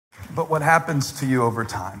But what happens to you over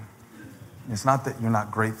time, it's not that you're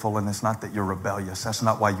not grateful and it's not that you're rebellious. That's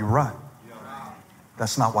not why you run.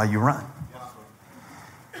 That's not why you run.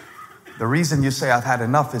 The reason you say I've had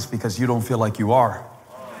enough is because you don't feel like you are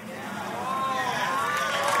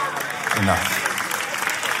enough.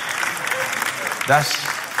 That's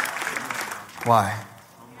why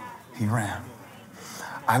he ran.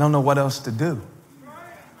 I don't know what else to do.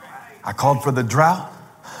 I called for the drought.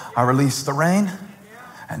 I released the rain,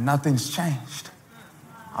 and nothing's changed.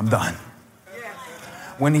 I'm done.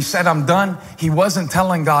 When he said I'm done, he wasn't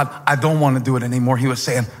telling God, I don't want to do it anymore. He was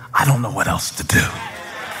saying, I don't know what else to do.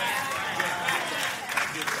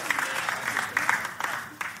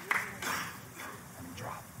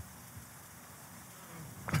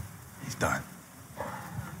 He's done.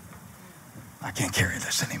 I can't carry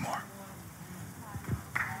this anymore.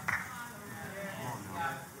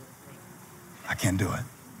 I can't do it.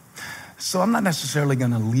 So I'm not necessarily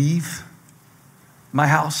going to leave my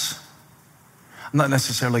house. I'm not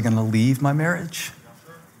necessarily going to leave my marriage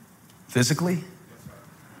physically,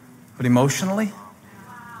 but emotionally.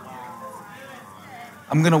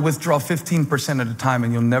 I'm going to withdraw 15% at a time,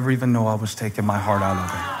 and you'll never even know I was taking my heart out of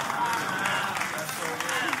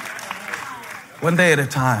it. One day at a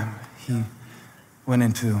time, he went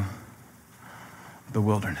into the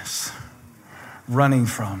wilderness, running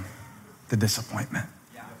from the disappointment.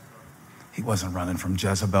 He wasn't running from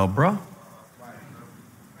Jezebel, bro.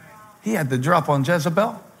 He had the drop on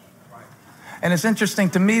Jezebel. And it's interesting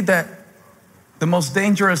to me that the most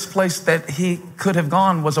dangerous place that he could have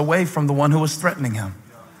gone was away from the one who was threatening him.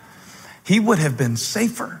 He would have been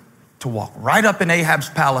safer to walk right up in Ahab's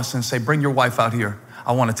palace and say, bring your wife out here.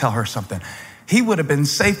 I want to tell her something. He would have been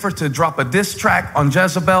safer to drop a diss track on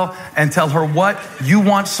Jezebel and tell her, what? You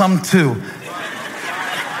want some too.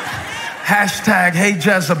 Hashtag, hey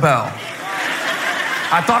Jezebel.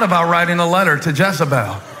 I thought about writing a letter to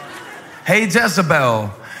Jezebel. Hey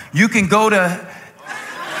Jezebel, you can go to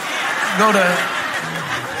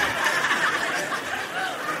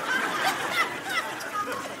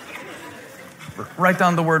write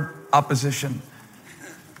down the word opposition.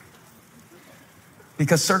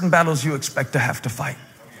 Because certain battles you expect to have to fight.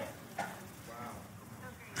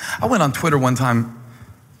 I went on Twitter one time.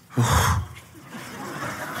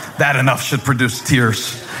 That enough should produce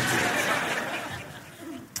tears.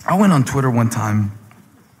 I went on Twitter one time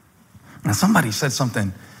and somebody said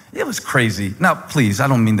something. It was crazy. Now, please, I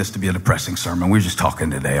don't mean this to be a depressing sermon. We're just talking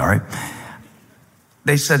today, all right?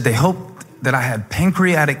 They said they hoped that I had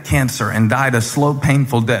pancreatic cancer and died a slow,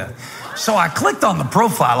 painful death. So I clicked on the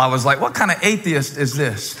profile. I was like, what kind of atheist is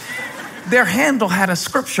this? Their handle had a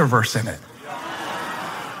scripture verse in it.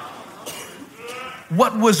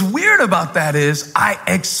 What was weird about that is I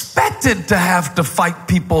expected to have to fight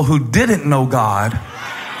people who didn't know God.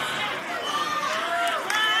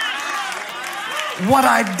 What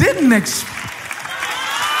I didn't expect.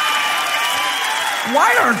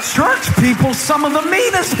 Why are church people some of the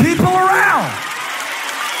meanest people around?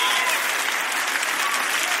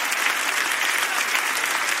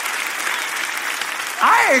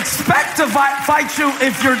 I expect to fight you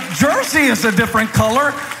if your jersey is a different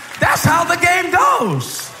color. That's how the game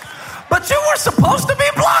goes. But you were supposed to be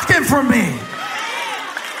blocking for me.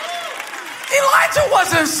 Elijah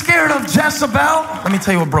wasn't scared of Jezebel. Let me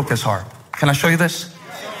tell you what broke his heart. Can I show you this?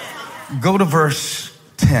 Go to verse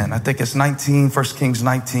 10. I think it's 1 Kings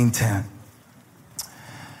 19:10.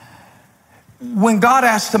 When God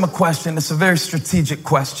asked him a question, it's a very strategic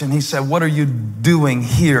question. He said, what are you doing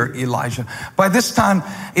here, Elijah? By this time,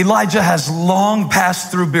 Elijah has long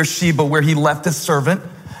passed through Beersheba where he left his servant.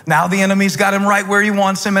 Now the enemy's got him right where he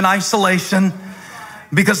wants him, in isolation.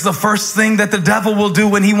 Because the first thing that the devil will do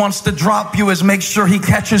when he wants to drop you is make sure he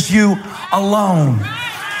catches you alone.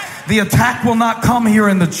 The attack will not come here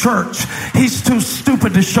in the church. He's too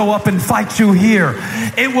stupid to show up and fight you here.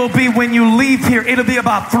 It will be when you leave here. It'll be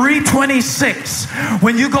about 3:26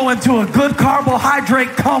 when you go into a good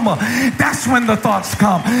carbohydrate coma. That's when the thoughts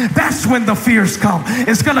come. That's when the fears come.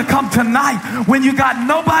 It's going to come tonight when you got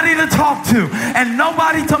nobody to talk to and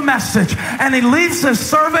nobody to message. And he leaves his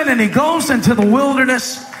servant and he goes into the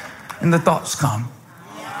wilderness and the thoughts come.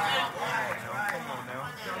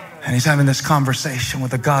 And he's having this conversation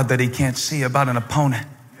with a God that he can't see about an opponent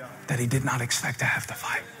that he did not expect to have to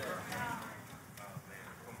fight.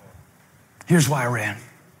 Here's why I ran.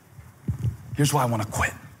 Here's why I want to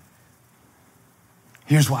quit.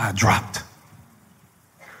 Here's why I dropped.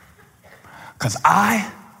 Because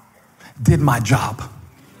I did my job.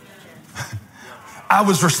 I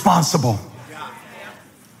was responsible.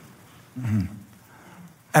 And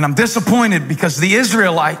I'm disappointed because the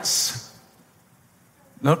Israelites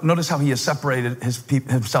Notice how he has separated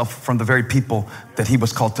himself from the very people that he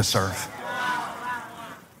was called to serve.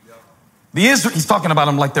 He's talking about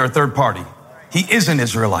them like they're a third party. He is an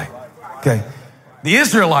Israelite. Okay. The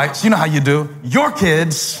Israelites, you know how you do. Your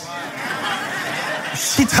kids.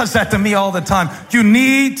 She does that to me all the time. You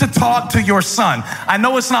need to talk to your son. I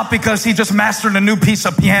know it's not because he just mastered a new piece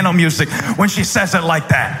of piano music when she says it like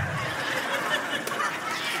that.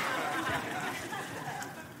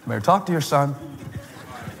 You better talk to your son.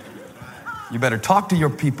 You better talk to your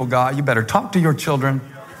people, God. You better talk to your children.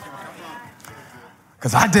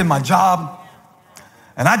 Because I did my job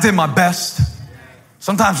and I did my best.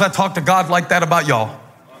 Sometimes I talk to God like that about y'all.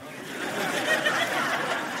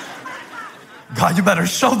 God, you better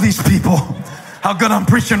show these people how good I'm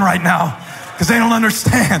preaching right now, because they don't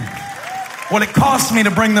understand what it cost me to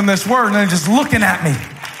bring them this word, and they're just looking at me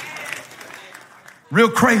real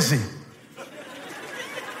crazy.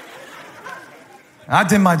 I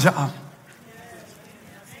did my job.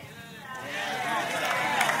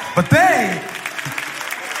 But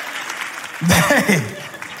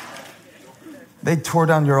they tore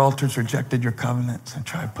down your altars, rejected your covenants, and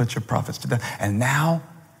tried to put your prophets to death. And now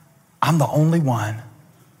I'm the only one,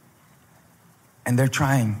 and they're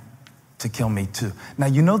trying to kill me too. Now,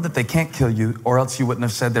 you know that they can't kill you, or else you wouldn't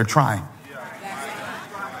have said they're trying.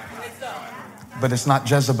 But it's not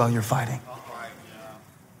Jezebel you're fighting.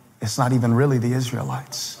 It's not even really the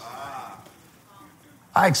Israelites.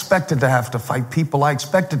 I expected to have to fight people. I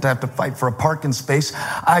expected to have to fight for a parking space.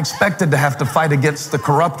 I expected to have to fight against the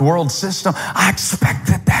corrupt world system. I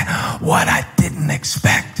expected that. What I didn't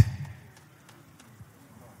expect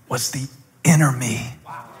was the inner me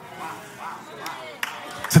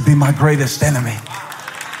to be my greatest enemy.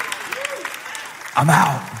 I'm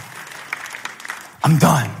out. I'm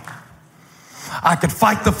done. I could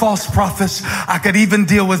fight the false prophets. I could even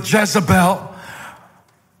deal with Jezebel.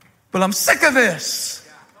 But I'm sick of this.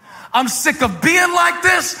 I'm sick of being like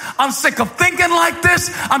this. I'm sick of thinking like this.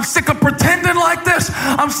 I'm sick of pretending like this.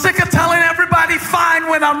 I'm sick of telling everybody fine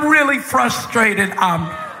when I'm really frustrated. I'm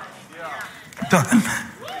done.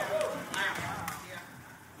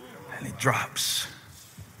 And it drops.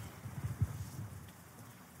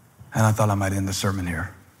 And I thought I might end the sermon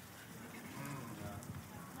here.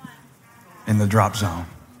 In the drop zone.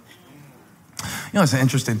 You know, it's an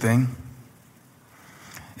interesting thing.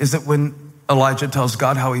 Is that when Elijah tells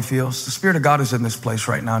God how he feels, the Spirit of God is in this place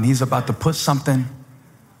right now, and he's about to put something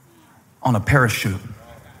on a parachute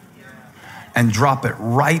and drop it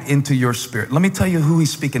right into your spirit. Let me tell you who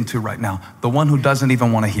he's speaking to right now. The one who doesn't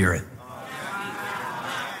even want to hear it.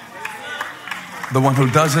 The one who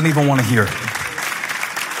doesn't even want to hear it.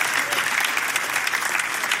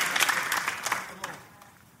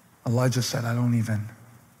 Elijah said, I don't even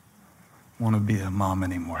want to be a mom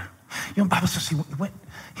anymore. You know, the Bible says he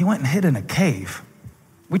went and hid in a cave.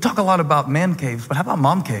 We talk a lot about man caves, but how about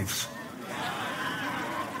mom caves?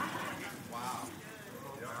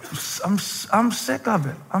 I'm sick of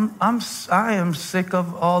it. I am sick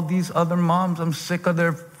of all these other moms. I'm sick of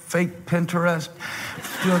their fake Pinterest.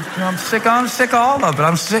 I'm sick of all of it.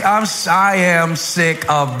 I am sick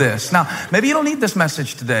of this. Now, maybe you don't need this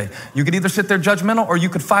message today. You could either sit there judgmental, or you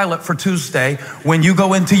could file it for Tuesday when you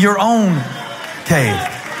go into your own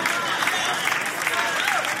cave.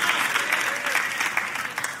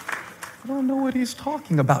 I don't know what he's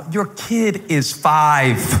talking about. Your kid is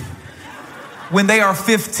 5. When they are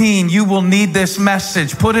 15, you will need this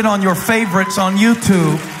message. Put it on your favorites on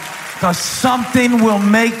YouTube, because something will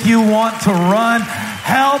make you want to run.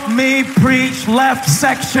 Help me preach left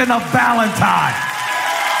section of Valentine.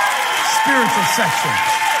 Spiritual section.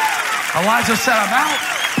 Elijah said, I'm out.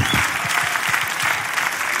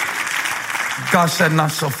 God said,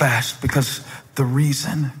 not so fast, because the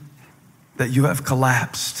reason that you have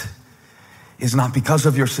collapsed is not because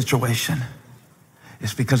of your situation.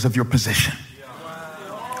 It's because of your position.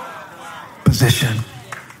 Position.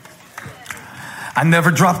 I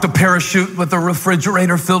never dropped a parachute with a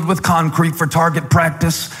refrigerator filled with concrete for target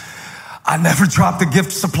practice. I never dropped a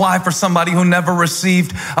gift supply for somebody who never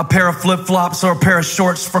received a pair of flip-flops or a pair of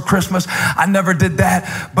shorts for Christmas. I never did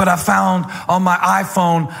that, but I found on my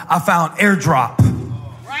iPhone, I found AirDrop.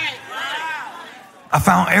 I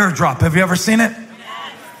found AirDrop. Have you ever seen it?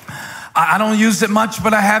 I don't use it much,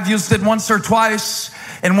 but I have used it once or twice.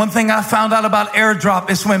 And one thing I found out about AirDrop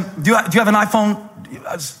is when, do you have an iPhone?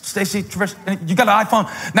 Stacy, you got an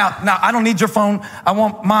iPhone? Now, I don't need your phone. I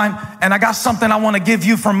want mine. And I got something I want to give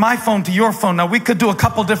you from my phone to your phone. Now, we could do a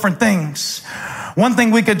couple different things. One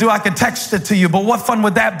thing we could do, I could text it to you. But what fun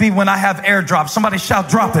would that be when I have AirDrop? Somebody shout,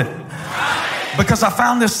 drop it. Because I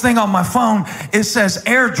found this thing on my phone. It says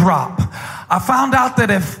AirDrop. I found out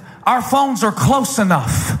that if our phones are close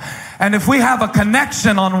enough and if we have a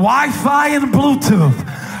connection on Wi-Fi and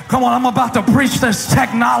Bluetooth, come on, I'm about to preach this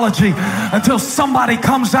technology until somebody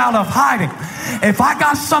comes out of hiding. If I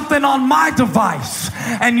got something on my device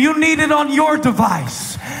and you need it on your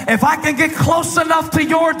device, if I can get close enough to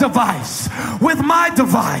your device with my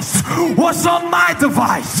device, what's on my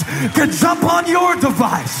device can jump on your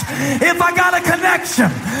device. If I got a connection,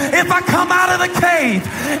 if I come out of the cave,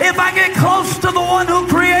 if I get close to the one who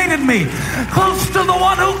created me, close to the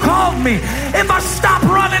one who called me, if I stop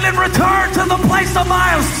running and return to the place of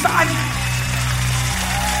my assignment,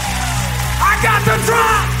 I got to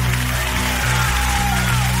drop.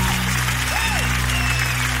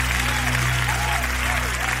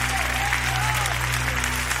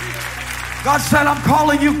 God said, I'm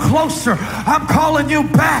calling you closer. I'm calling you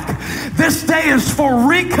back. This day is for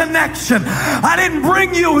reconnection. I didn't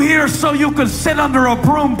bring you here so you could sit under a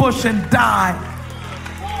broom bush and die.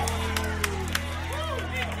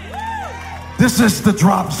 This is the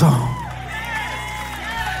drop zone.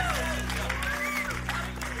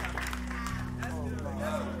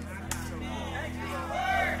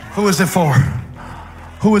 Who is it for?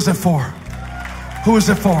 Who is it for? Who is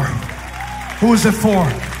it for? Who is it for?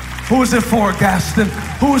 Who is it for, Gaston?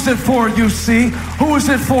 Who is it for, UC? Who is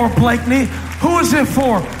it for, Blakeney? Who is it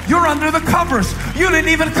for? You're under the covers. You didn't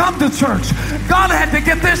even come to church. God had to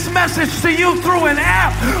get this message to you through an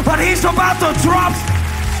app, but He's about to drop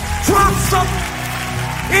some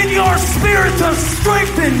in your spirit to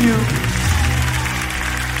strengthen you.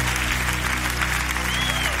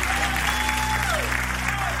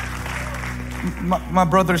 My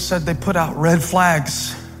brother said they put out red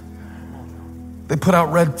flags. They put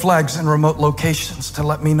out red flags in remote locations to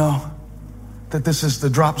let me know that this is the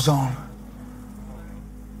drop zone.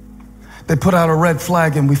 They put out a red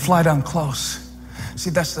flag and we fly down close. See,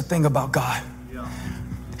 that's the thing about God.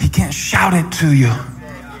 He can't shout it to you.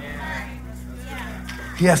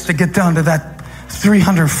 He has to get down to that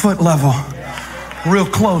 300-foot level, real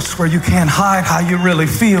close, where you can't hide how you really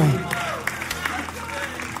feel.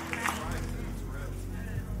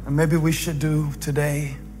 And maybe we should do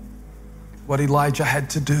today what Elijah had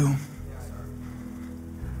to do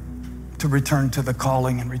to return to the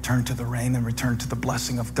calling and return to the rain and return to the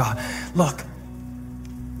blessing of God. Look,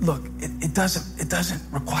 it doesn't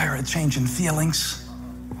require a change in feelings.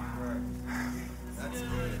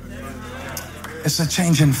 It's a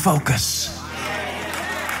change in focus.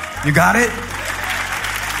 You got it?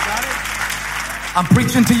 I'm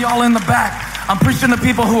preaching to y'all in the back. I'm preaching to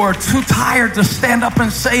people who are too tired to stand up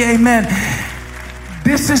and say amen.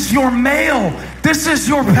 This is your mail. This is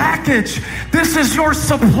your package. This is your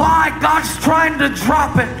supply. God's trying to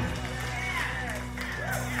drop it.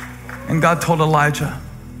 And God told Elijah,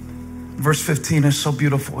 verse 15 is so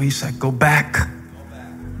beautiful. He said, go back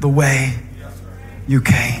the way you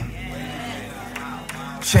came.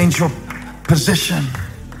 Change your position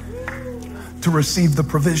to receive the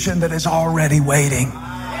provision that is already waiting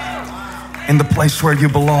in the place where you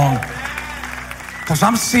belong. Because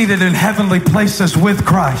I'm seated in heavenly places with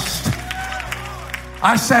Christ.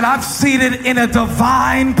 I said I'm seated in a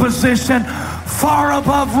divine position, far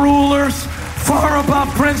above rulers, far above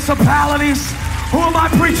principalities. Who am I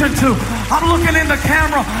preaching to? I'm looking in the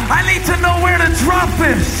camera. I need to know where to drop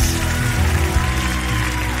this.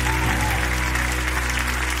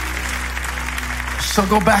 So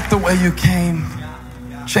go back the way you came.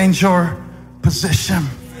 Change your position.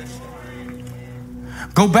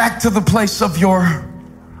 Go back to the place of your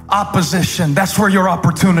opposition. That's where your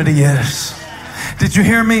opportunity is. Did you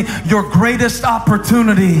hear me? Your greatest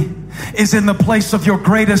opportunity is in the place of your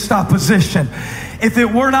greatest opposition. If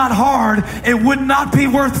it were not hard, it would not be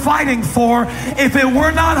worth fighting for. If it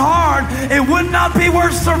were not hard, it would not be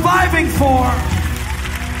worth surviving for.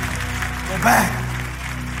 Go back.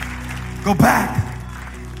 Go back.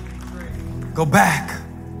 Go back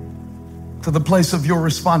to the place of your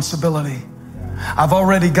responsibility. I've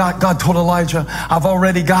already got, God told Elijah, I've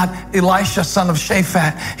already got Elisha, son of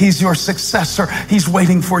Shaphat. He's your successor. He's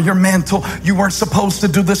waiting for your mantle. You weren't supposed to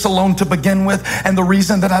do this alone to begin with. And the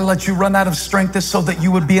reason that I let you run out of strength is so that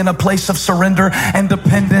you would be in a place of surrender and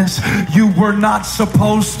dependence. You were not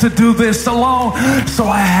supposed to do this alone. So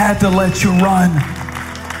I had to let you run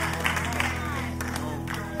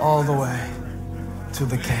all the way to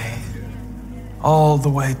the cave, all the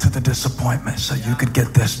way to the disappointment so you could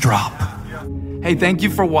get this drop. Hey, thank you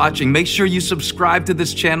for watching. Make sure you subscribe to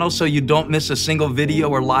this channel so you don't miss a single video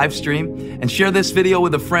or live stream, and share this video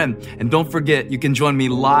with a friend. And don't forget, you can join me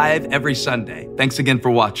live every Sunday. Thanks again for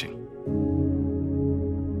watching.